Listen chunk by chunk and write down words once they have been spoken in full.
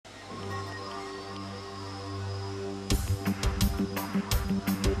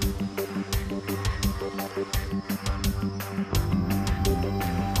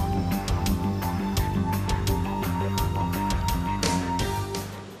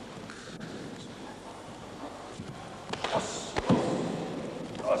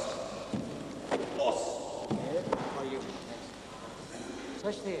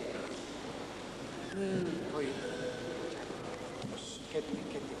そしてこういう蹴ってき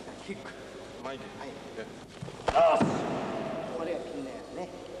たキック前にはいこれがピンだよね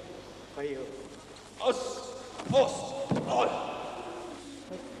こういうおっおっ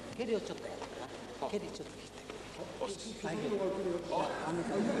蹴りをちょっとやるから蹴りちょっと切ってはい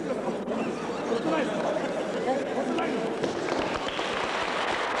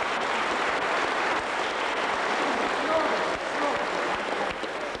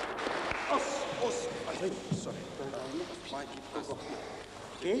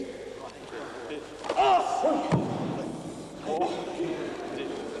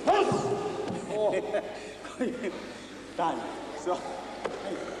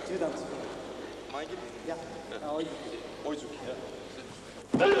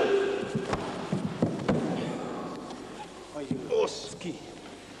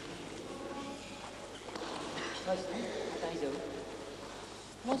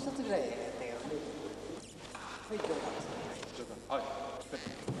もう一つぐらいやってよ。はい、上段。はい。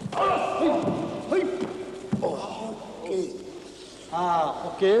オッケー。オ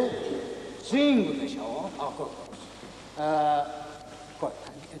ッケー。スイングでしょ。これ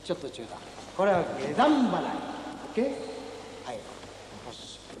ちょっと中段。これは下段払い。オッケー。はい。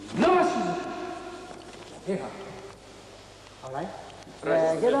伸ばし。いいか。下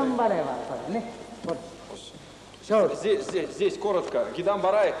段払いはこれね。これ。Здесь коротко. Гидан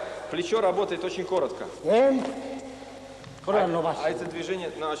барай, плечо работает очень коротко. А это движение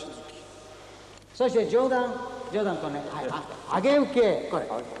на Ашидзуки. そして上段これね。上げ受けこれ。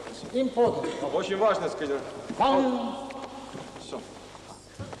インポート。Очень важно сказать. パン。Все.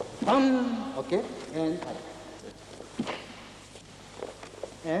 パン。オッケー。オ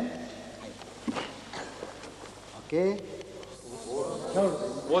ッケー。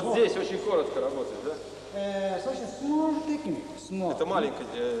Вот здесь очень коротко работает, да? そしてスモールテクニック、Это маленькая,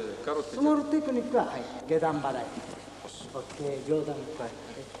 короткая. スモールテクニックは、下段払い。オッケー、上段払い。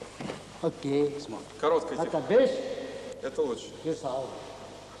オッケー、スモール。Короткая техника. あとベース。Это лучше. イエス、イ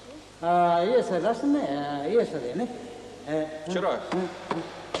エス、ラストね、イエスでね。Вчера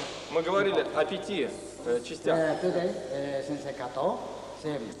мы говорили о 5 частях. Сенсей Като,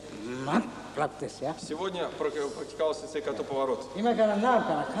 практис, я. Сегодня практиковал сенсей Като поворот.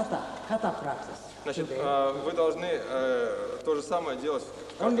 Значит, вы должны то же самое делать.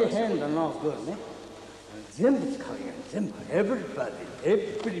 Only hand, no good, ne? Everybody.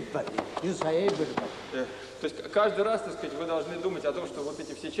 You say everybody. То есть каждый раз, так сказать, вы должны думать о том, что вот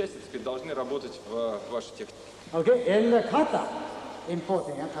эти все части, так сказать, должны работать в вашей технике. Okay, and the kata,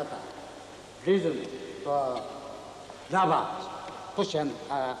 important, yeah, kata. Reason for rubber, push and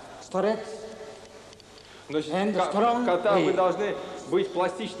stretch. Значит, ката вы должны быть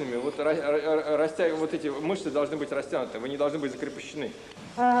пластичными, вот эти мышцы должны быть растянуты, вы не должны быть закрепощены.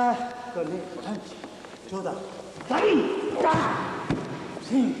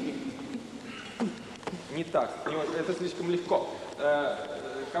 Не так, это слишком легко.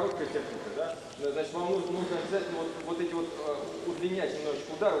 Короткая техника, да? Значит, вам нужно обязательно вот эти вот удлинять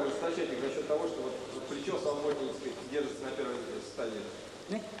немножечко удары, ужесточать их за счет того, что вот плечо свободнее, так сказать, держится на первой стадии.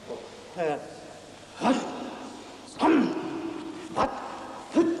 Вот.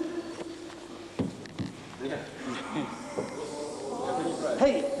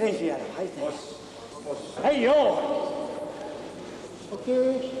 Hey, yo!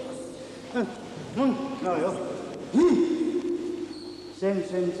 Okay. No, yo. Same.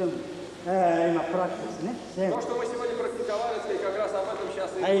 Има practice, не? То, что мы сегодня практиковали, как раз об этом сейчас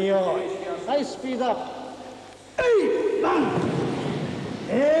и говорим. Hey, speed up. Hey, bang!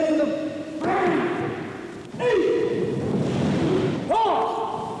 And bang! Hey! Ha!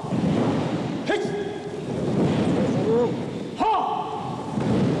 Hit! Ha!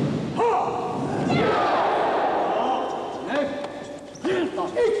 Ha!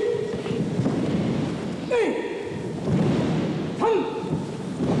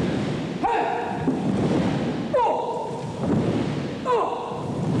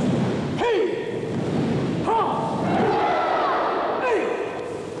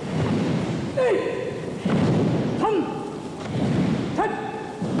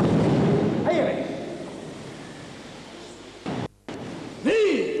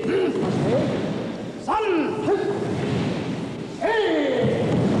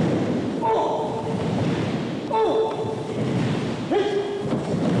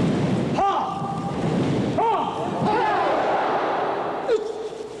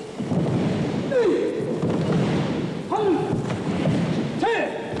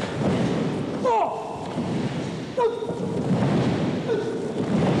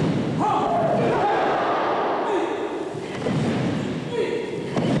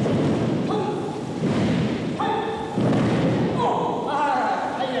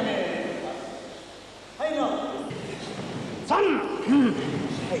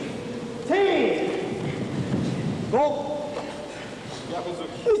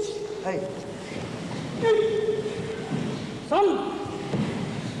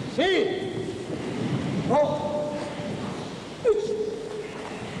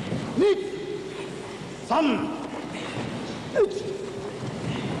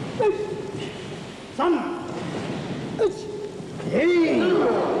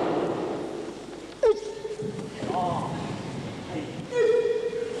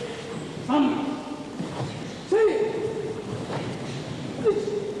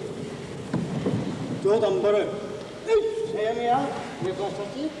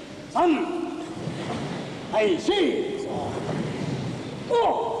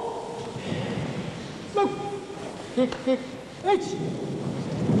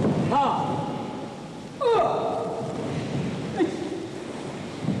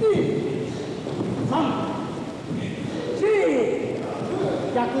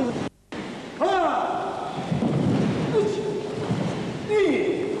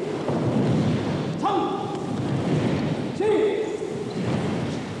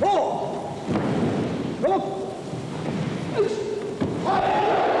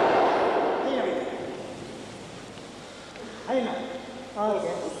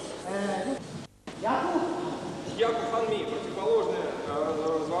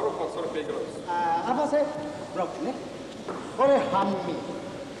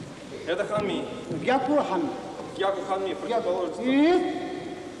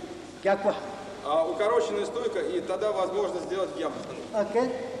 Укороченная стойка, и тогда возможно сделать гьяку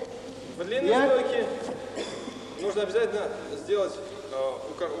ханми. В длинной стойке нужно обязательно сделать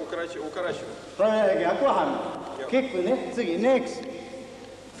укорачивание.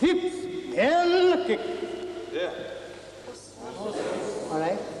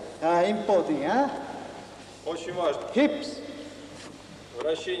 Очень важно.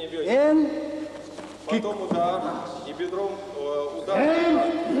 Вращение бедер. Потом удар и бедром удар.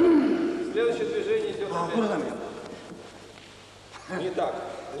 Следующее движение идет опять. Не так.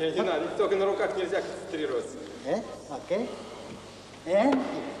 Не надо. Только на руках нельзя концентрироваться.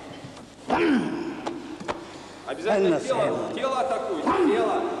 Обязательно тело атакуйте.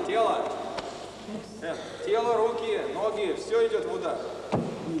 Тело. Тело, руки, ноги. Все идет в удар.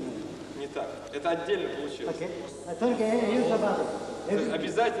 Не так. Это отдельно получилось.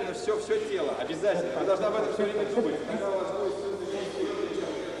 Обязательно все тело. Обязательно. Вы должны об этом все время думать. Тогда у вас будет все движение.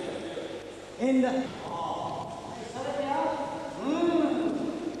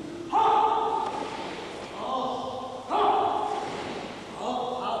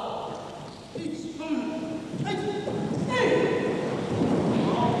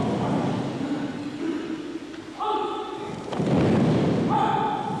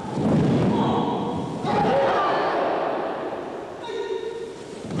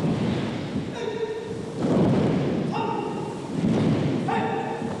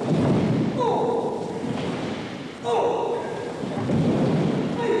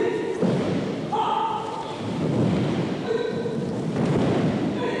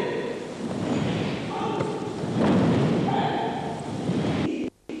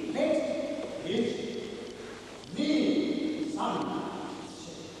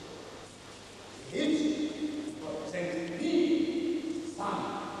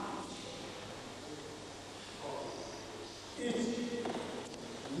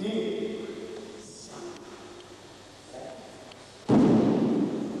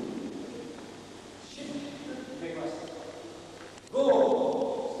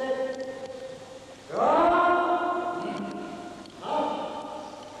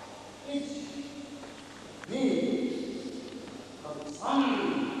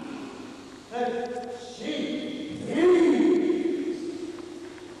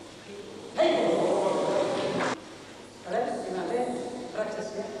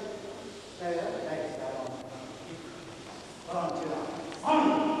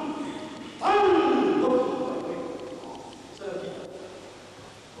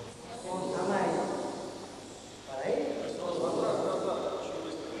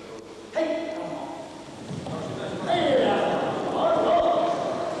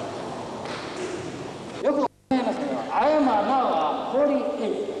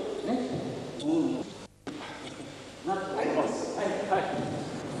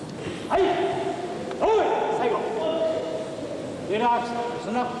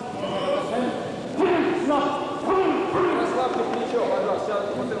 Расслабьте плечо, пожалуйста.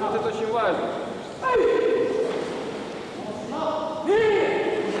 Вот это очень важно.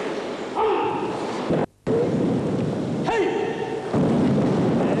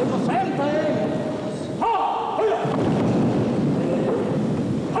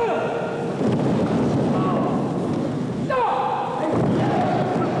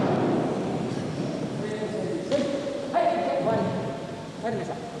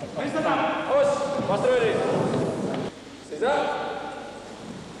 Ось, построили. Сюда.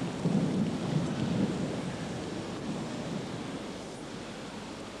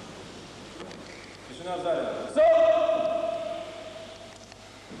 Тишина в зале. Стоп!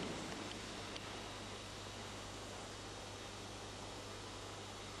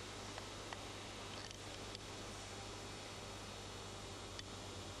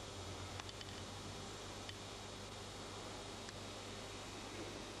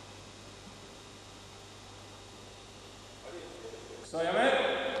 Стояме.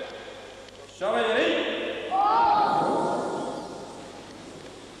 Шавайери.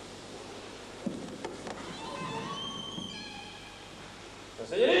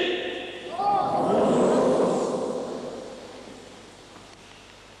 Сенсей.